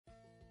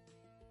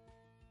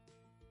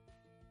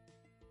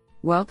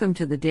Welcome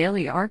to the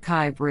Daily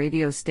Archive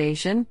radio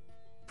station,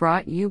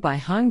 brought you by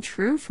Hung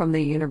Tru from the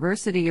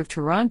University of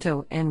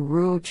Toronto and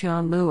Ruo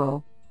Chan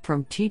Luo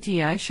from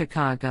TTI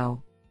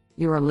Chicago.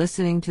 You are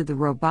listening to the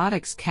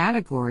robotics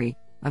category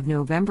of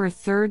November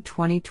 3,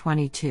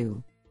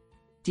 2022.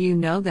 Do you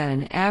know that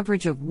an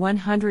average of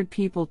 100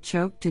 people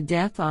choke to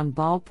death on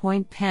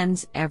ballpoint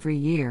pens every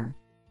year?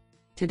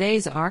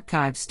 Today's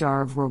archive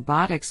star of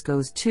robotics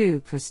goes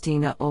to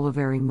Christina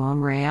Oliveri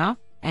Monreal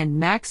and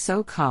Max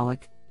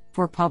Sokolik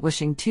for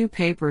publishing 2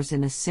 papers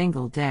in a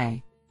single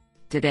day.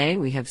 Today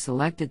we have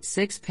selected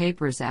 6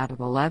 papers out of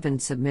 11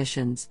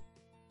 submissions.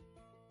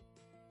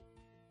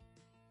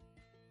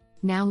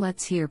 Now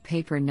let's hear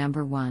paper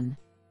number 1.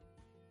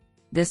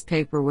 This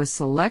paper was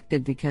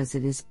selected because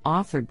it is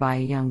authored by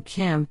Young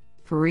Kim,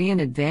 Korean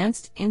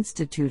Advanced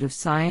Institute of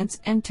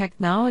Science and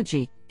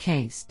Technology,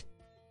 KAIST.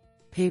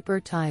 Paper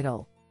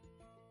title: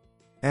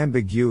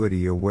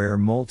 Ambiguity-Aware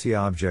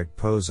Multi-Object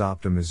Pose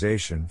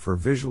Optimization for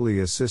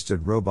Visually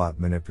Assisted Robot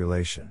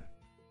Manipulation.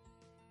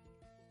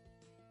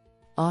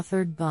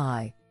 Authored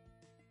by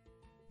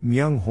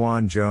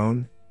Myung-Hwan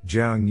Jeon,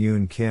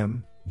 Jang-Yoon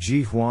Kim,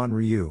 Ji-Hwan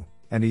Ryu,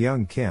 and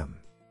Young Kim.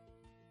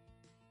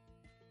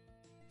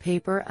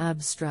 Paper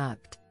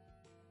abstract: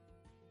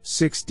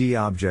 6D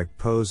object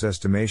pose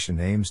estimation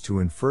aims to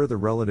infer the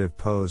relative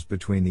pose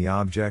between the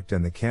object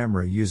and the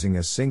camera using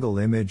a single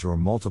image or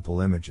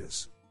multiple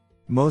images.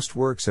 Most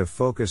works have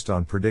focused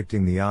on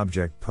predicting the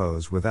object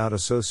pose without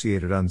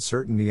associated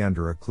uncertainty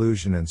under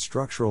occlusion and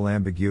structural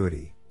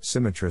ambiguity,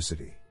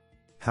 symmetricity.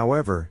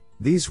 However,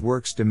 these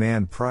works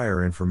demand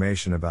prior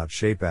information about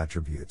shape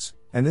attributes,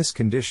 and this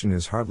condition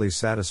is hardly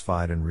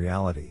satisfied in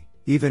reality.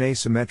 Even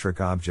asymmetric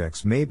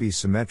objects may be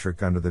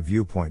symmetric under the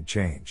viewpoint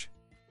change.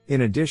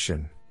 In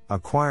addition,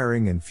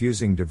 acquiring and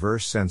fusing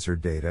diverse sensor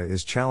data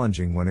is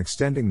challenging when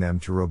extending them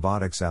to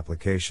robotics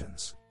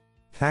applications.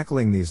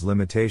 Tackling these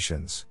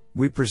limitations,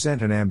 we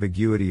present an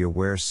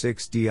ambiguity-aware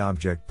 6D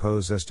object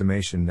pose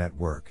estimation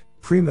network,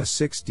 PRIMA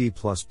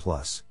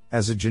 6D++,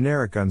 as a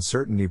generic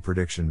uncertainty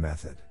prediction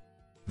method.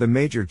 The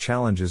major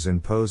challenges in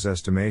pose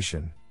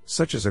estimation,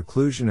 such as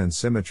occlusion and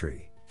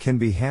symmetry, can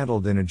be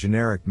handled in a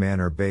generic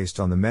manner based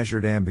on the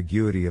measured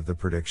ambiguity of the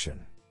prediction.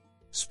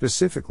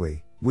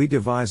 Specifically, we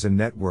devise a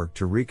network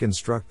to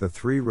reconstruct the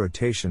 3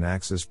 rotation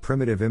axis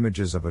primitive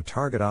images of a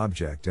target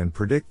object and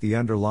predict the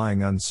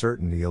underlying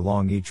uncertainty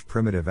along each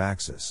primitive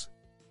axis.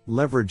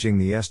 Leveraging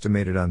the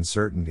estimated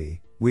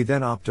uncertainty, we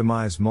then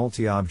optimize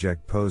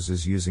multi-object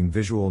poses using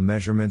visual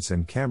measurements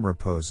and camera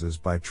poses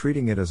by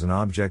treating it as an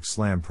object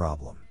SLAM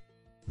problem.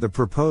 The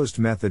proposed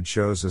method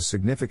shows a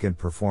significant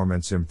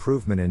performance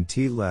improvement in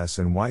TLES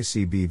and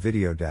YCB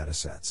video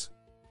datasets.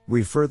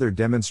 We further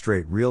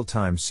demonstrate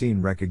real-time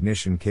scene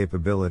recognition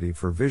capability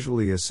for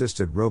visually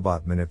assisted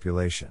robot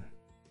manipulation.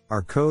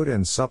 Our code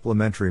and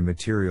supplementary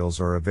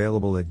materials are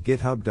available at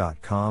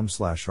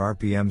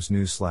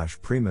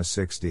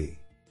github.com/rpmsnew/prima6d.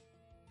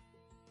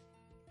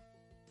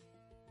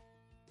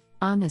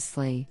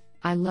 Honestly,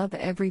 I love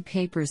every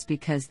papers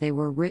because they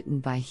were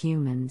written by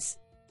humans.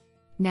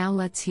 Now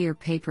let's hear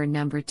paper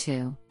number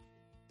 2.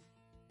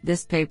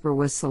 This paper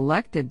was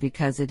selected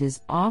because it is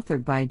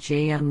authored by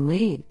Jae-Yoon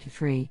Lee.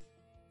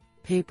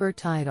 Paper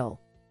title: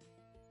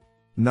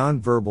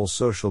 Nonverbal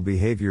Social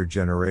Behavior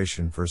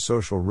Generation for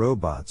Social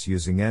Robots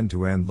Using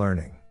End-to-End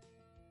Learning.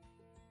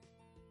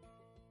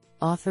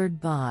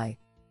 Authored by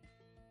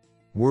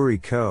Wuri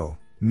Ko,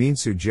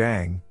 Minsu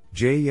Jang,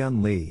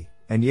 Jae-Yoon Lee,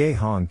 and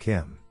Ye-Hong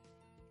Kim.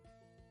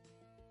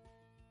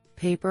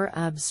 Paper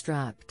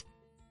abstract: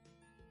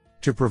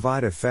 To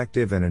provide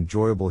effective and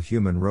enjoyable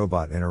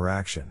human-robot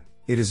interaction,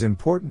 it is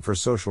important for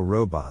social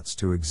robots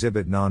to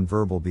exhibit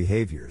nonverbal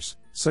behaviors,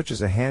 such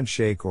as a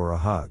handshake or a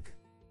hug.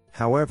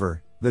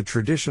 However, the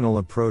traditional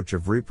approach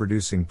of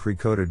reproducing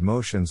pre-coded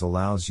motions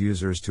allows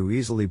users to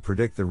easily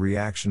predict the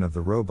reaction of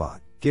the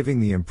robot, giving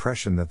the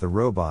impression that the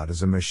robot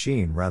is a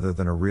machine rather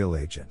than a real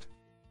agent.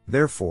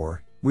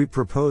 Therefore, we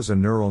propose a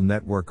neural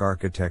network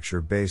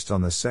architecture based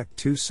on the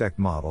Seq2-Seq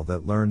model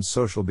that learns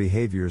social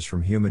behaviors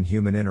from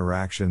human-human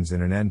interactions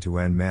in an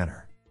end-to-end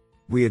manner.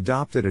 We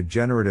adopted a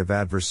generative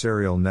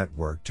adversarial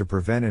network to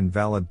prevent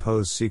invalid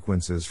pose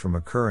sequences from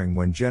occurring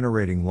when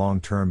generating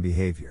long-term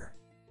behavior.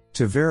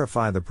 To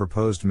verify the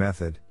proposed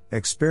method,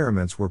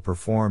 experiments were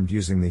performed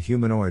using the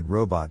humanoid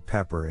robot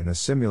Pepper in a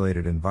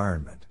simulated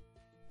environment.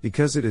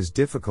 Because it is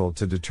difficult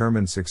to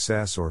determine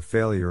success or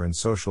failure in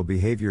social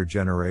behavior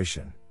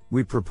generation,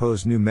 we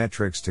propose new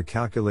metrics to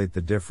calculate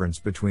the difference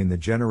between the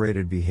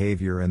generated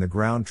behavior and the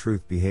ground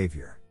truth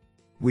behavior.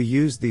 We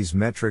use these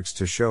metrics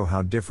to show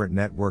how different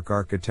network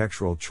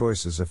architectural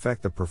choices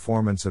affect the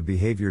performance of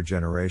behavior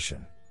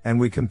generation,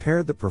 and we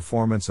compared the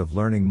performance of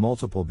learning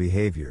multiple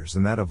behaviors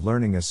and that of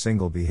learning a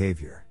single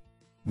behavior.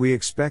 We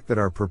expect that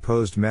our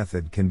proposed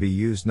method can be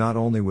used not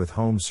only with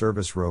home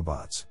service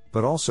robots,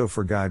 but also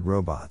for guide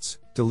robots,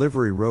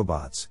 delivery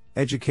robots,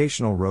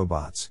 educational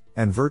robots,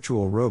 and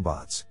virtual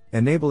robots,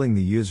 enabling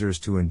the users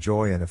to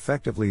enjoy and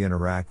effectively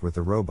interact with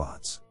the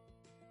robots.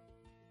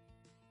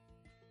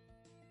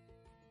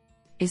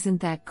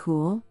 Isn't that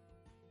cool?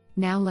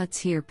 Now let's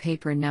hear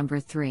paper number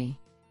 3.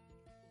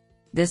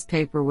 This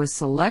paper was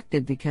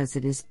selected because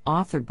it is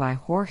authored by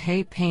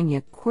Jorge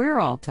Peña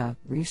Quiralta,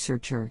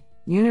 researcher,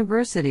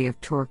 University of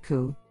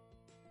Turku.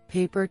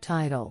 Paper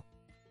title: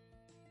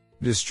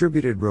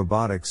 Distributed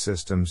Robotic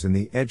Systems in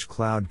the Edge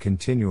Cloud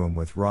Continuum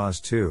with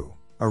ROS2,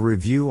 a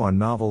review on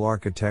novel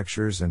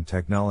architectures and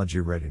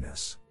technology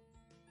readiness.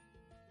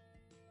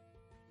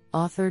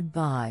 Authored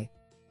by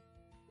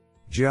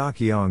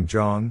Jiaqiang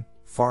Zhang,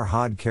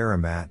 Farhad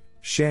Karamat,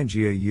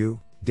 Shanjia Yu,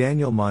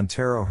 Daniel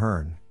Montero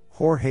Hearn,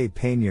 Jorge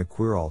Peña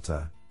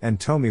Quiralta, and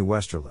Tommy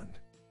Westerland.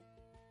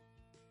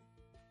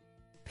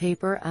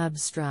 Paper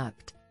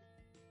abstract: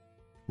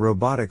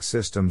 Robotic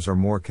systems are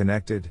more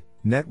connected,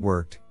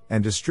 networked,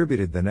 and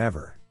distributed than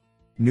ever.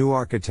 New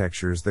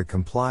architectures that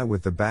comply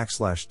with the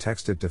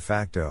 /Textit de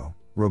facto,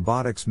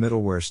 Robotics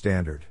Middleware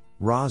Standard,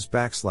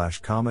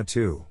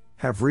 ROS/2,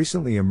 have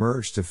recently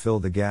emerged to fill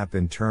the gap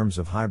in terms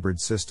of hybrid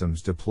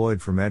systems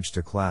deployed from edge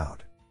to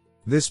cloud.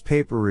 This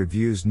paper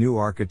reviews new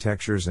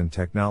architectures and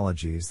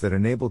technologies that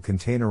enable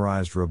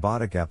containerized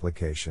robotic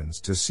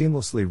applications to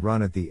seamlessly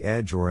run at the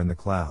edge or in the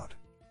cloud.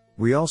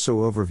 We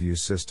also overview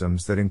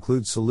systems that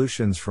include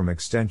solutions from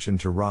extension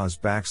to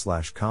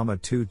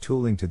ROS/2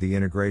 tooling to the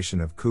integration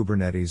of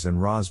Kubernetes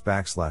and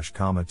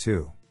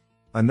ROS/2.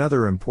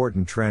 Another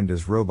important trend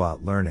is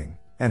robot learning,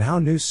 and how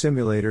new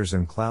simulators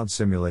and cloud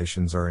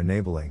simulations are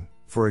enabling,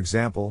 for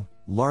example,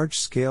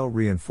 large-scale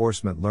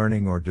reinforcement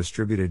learning or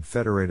distributed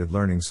federated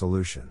learning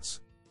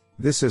solutions.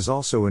 This has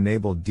also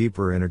enabled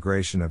deeper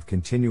integration of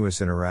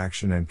continuous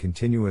interaction and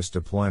continuous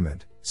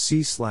deployment,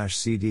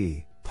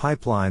 C/CD,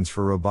 pipelines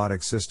for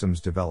robotic systems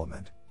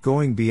development,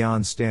 going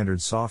beyond standard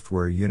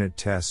software unit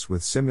tests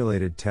with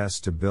simulated tests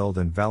to build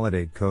and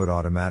validate code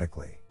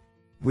automatically.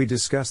 We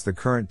discuss the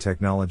current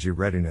technology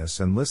readiness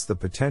and list the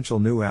potential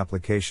new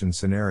application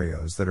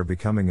scenarios that are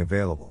becoming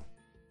available.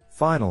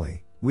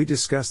 Finally, we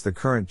discuss the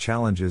current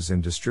challenges in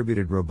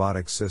distributed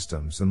robotic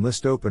systems and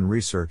list open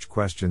research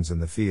questions in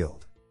the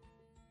field.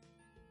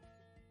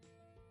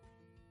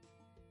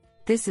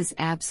 This is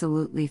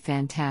absolutely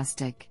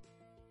fantastic.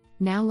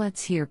 Now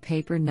let's hear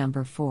paper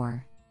number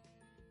 4.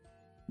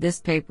 This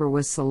paper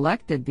was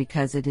selected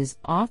because it is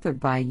authored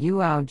by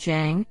Yuao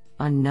Zhang,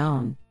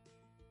 unknown.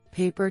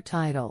 Paper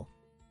title: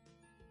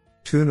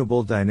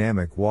 Tunable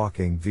Dynamic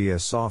Walking via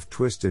Soft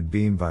Twisted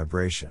Beam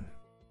Vibration.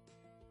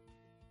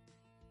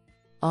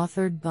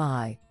 Authored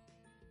by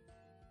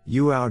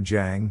Yuao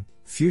Zhang,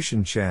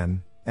 Fuxian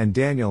Chen, and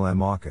Daniel M.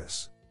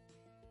 Aukus.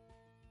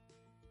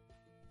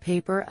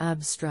 Paper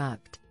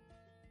abstract: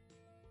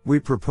 We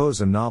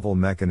propose a novel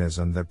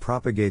mechanism that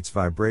propagates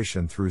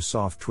vibration through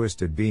soft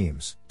twisted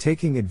beams,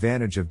 taking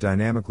advantage of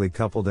dynamically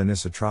coupled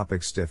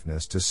anisotropic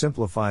stiffness to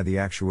simplify the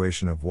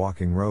actuation of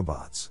walking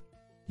robots.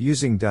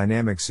 Using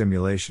dynamic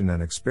simulation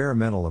and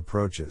experimental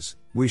approaches,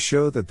 we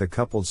show that the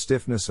coupled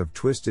stiffness of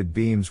twisted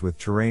beams with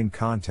terrain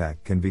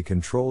contact can be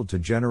controlled to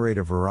generate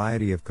a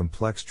variety of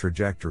complex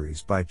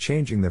trajectories by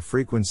changing the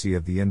frequency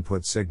of the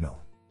input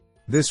signal.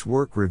 This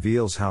work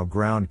reveals how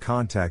ground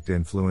contact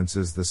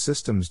influences the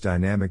system's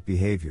dynamic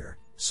behavior,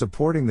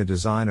 supporting the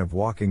design of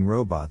walking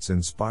robots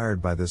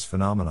inspired by this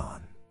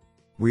phenomenon.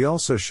 We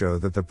also show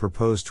that the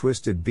proposed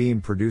twisted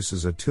beam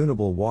produces a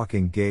tunable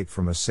walking gait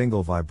from a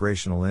single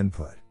vibrational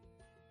input.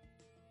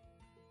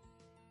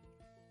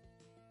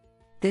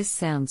 This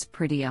sounds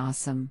pretty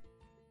awesome.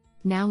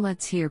 Now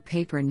let's hear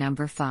paper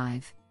number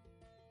 5.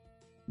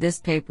 This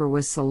paper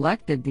was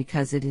selected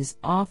because it is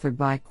authored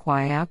by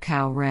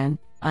Qiao Ren,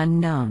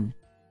 unknown.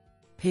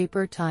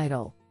 Paper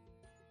title: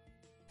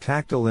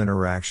 Tactile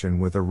interaction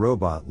with a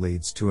robot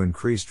leads to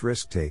increased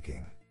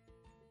risk-taking.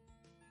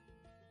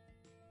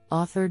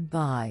 Authored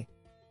by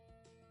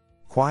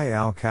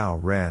Qiao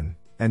Ren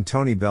and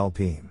Tony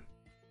Belpime.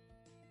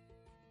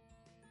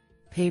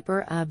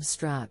 Paper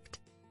abstract: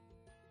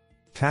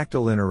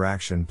 Tactile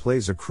interaction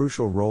plays a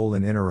crucial role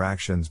in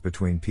interactions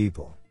between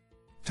people.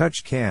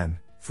 Touch can,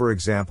 for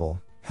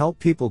example, help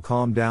people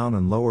calm down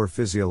and lower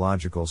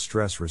physiological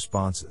stress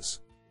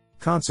responses.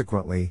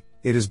 Consequently,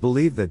 it is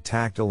believed that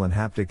tactile and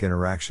haptic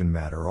interaction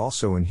matter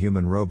also in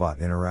human-robot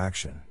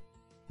interaction.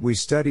 We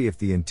study if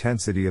the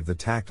intensity of the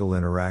tactile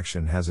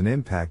interaction has an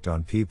impact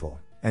on people,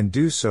 and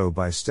do so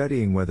by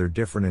studying whether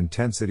different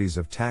intensities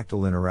of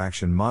tactile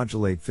interaction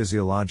modulate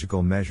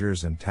physiological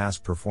measures and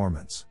task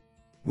performance.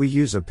 We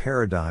use a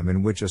paradigm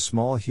in which a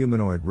small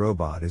humanoid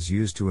robot is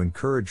used to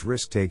encourage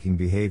risk-taking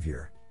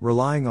behavior,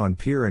 relying on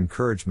peer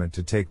encouragement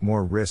to take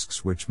more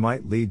risks which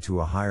might lead to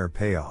a higher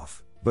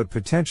payoff, but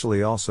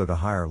potentially also to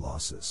higher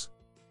losses.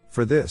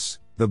 For this,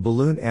 the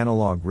balloon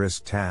analog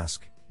risk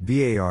task,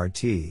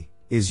 BART,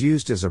 is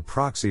used as a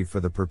proxy for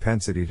the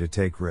propensity to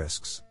take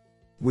risks.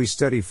 We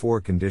study 4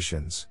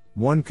 conditions: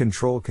 1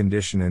 control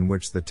condition in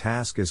which the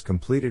task is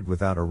completed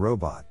without a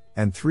robot,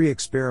 and 3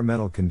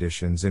 experimental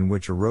conditions in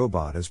which a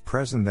robot is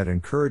present that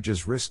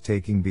encourages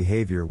risk-taking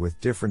behavior with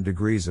different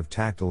degrees of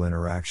tactile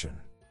interaction.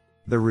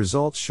 The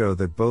results show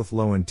that both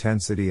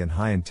low-intensity and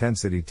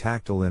high-intensity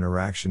tactile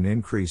interaction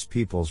increase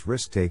people's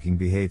risk-taking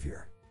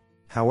behavior.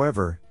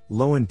 However,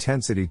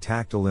 Low-intensity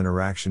tactile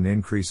interaction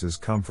increases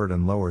comfort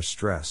and lowers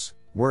stress,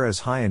 whereas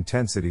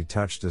high-intensity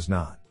touch does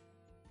not.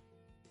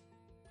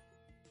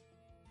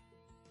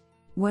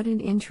 What an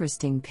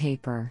interesting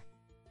paper.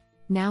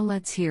 Now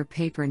let's hear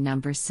paper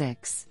number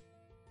 6.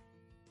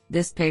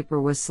 This paper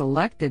was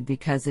selected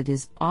because it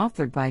is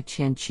authored by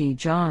Qianqi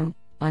Zhang,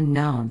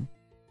 unknown.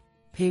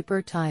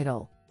 Paper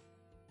title: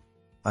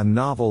 A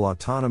novel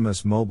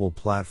autonomous mobile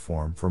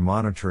platform for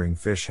monitoring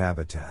fish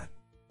habitat.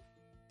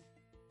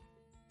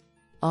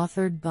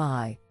 Authored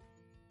by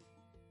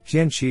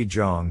Qianqi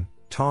Zhang,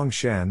 Tong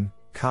Shen,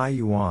 Kai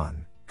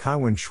Yuan,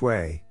 Kaiwen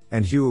Shui,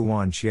 and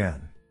Huan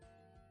Qian.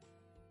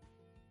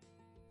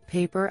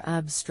 Paper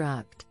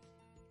abstract: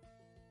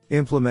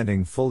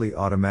 Implementing fully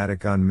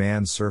automatic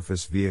unmanned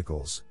surface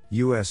vehicles,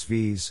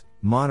 USVs,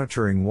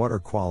 monitoring water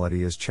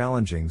quality is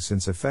challenging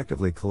since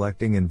effectively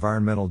collecting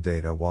environmental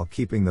data while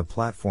keeping the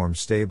platform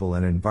stable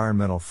and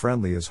environmental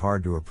friendly is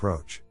hard to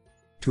approach.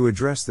 To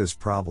address this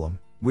problem,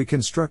 we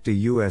construct a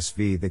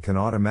USV that can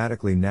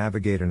automatically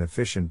navigate an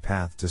efficient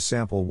path to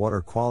sample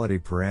water quality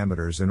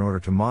parameters in order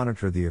to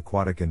monitor the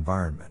aquatic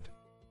environment.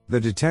 The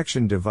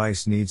detection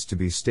device needs to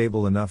be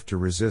stable enough to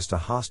resist a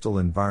hostile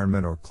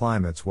environment or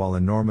climates while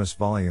enormous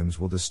volumes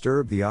will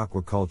disturb the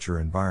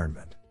aquaculture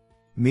environment.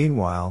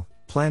 Meanwhile,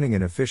 planning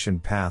an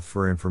efficient path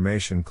for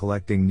information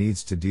collecting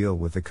needs to deal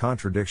with the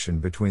contradiction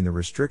between the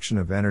restriction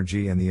of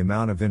energy and the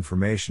amount of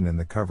information in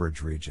the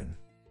coverage region.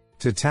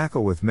 To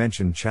tackle with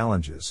mentioned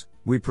challenges,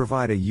 we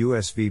provide a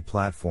USV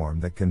platform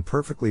that can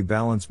perfectly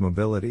balance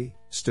mobility,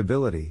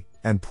 stability,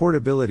 and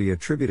portability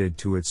attributed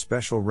to its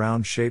special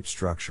round shape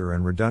structure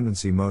and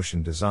redundancy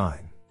motion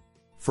design.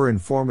 For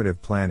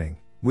informative planning,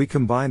 we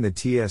combine the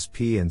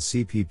TSP and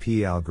CPP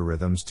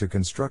algorithms to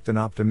construct an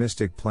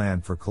optimistic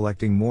plan for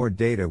collecting more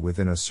data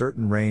within a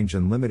certain range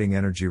and limiting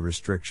energy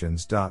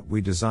restrictions. We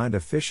designed a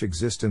fish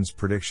existence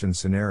prediction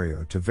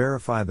scenario to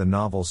verify the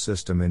novel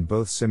system in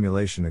both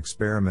simulation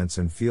experiments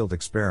and field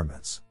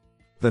experiments.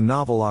 The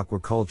novel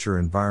aquaculture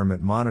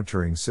environment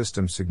monitoring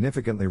system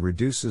significantly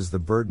reduces the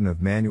burden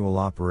of manual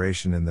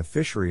operation in the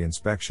fishery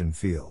inspection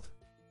field.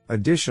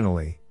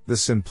 Additionally, the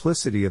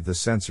simplicity of the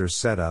sensor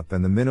setup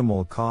and the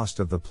minimal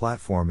cost of the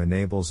platform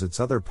enables its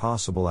other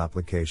possible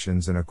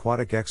applications in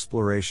aquatic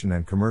exploration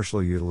and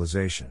commercial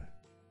utilization.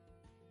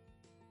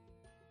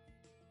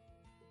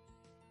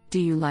 Do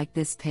you like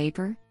this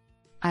paper?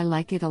 I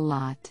like it a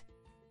lot.